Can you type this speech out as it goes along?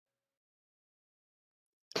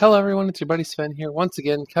Hello everyone, it's your buddy Sven here once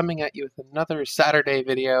again coming at you with another Saturday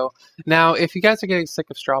video. Now, if you guys are getting sick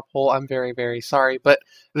of straw poll, I'm very sorry, but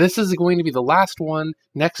this is going to be the last one.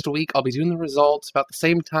 Next week I'll be doing the results about the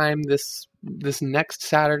same time this next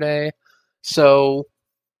Saturday. So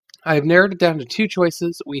I've narrowed it down to two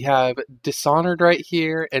choices. We have Dishonored right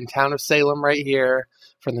here and Town of Salem right here.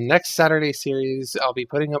 For the next Saturday series, I'll be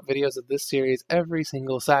putting up videos of this series every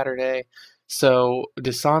single Saturday. So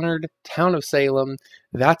Dishonored, Town of Salem,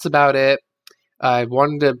 that's about it. I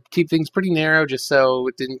wanted to keep things pretty narrow just so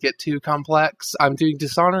it didn't get too complex. I'm doing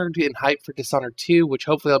Dishonored in hype for Dishonored 2, which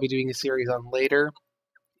hopefully I'll be doing a series on later.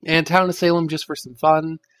 And Town of Salem just for some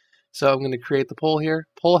fun. So I'm going to create the poll here.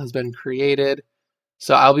 Poll has been created.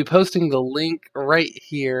 So I'll be posting the link right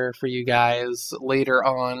here for you guys later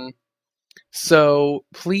on. So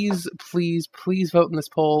please vote in this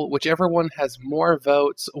poll. Whichever one has more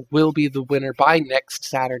votes will be the winner by next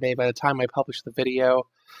Saturday, by the time I publish the video.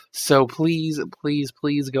 So please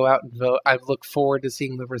go out and vote. I look forward to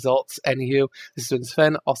seeing the results. Anywho, this has been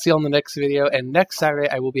Sven. I'll see you on the next video, and next Saturday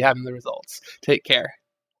I will be having the results. Take care.